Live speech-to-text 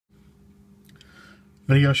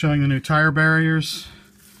Video showing the new tire barriers.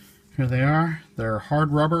 Here they are. They're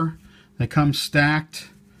hard rubber. They come stacked,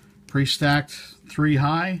 pre-stacked 3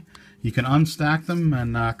 high. You can unstack them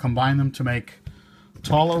and combine them to make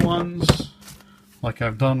taller ones, like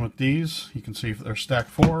I've done with these. You can see if they're stacked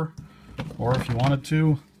 4, or if you wanted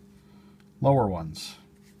to, lower ones,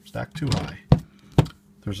 stacked 2 high.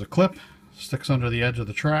 There's a clip, sticks under the edge of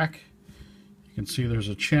the track. You can see there's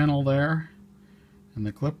a channel there in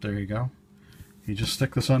the clip. There you go. You just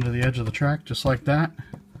stick this under the edge of the track, just like that.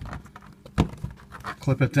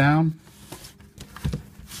 Clip it down.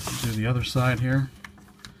 Do the other side here.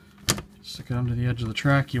 Stick it under the edge of the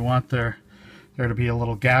track. You want there to be a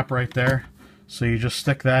little gap right there, so you just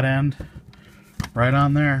stick that end right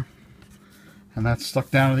on there, and that's stuck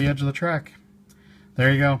down to the edge of the track.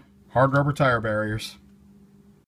 There you go. Hard rubber tire barriers.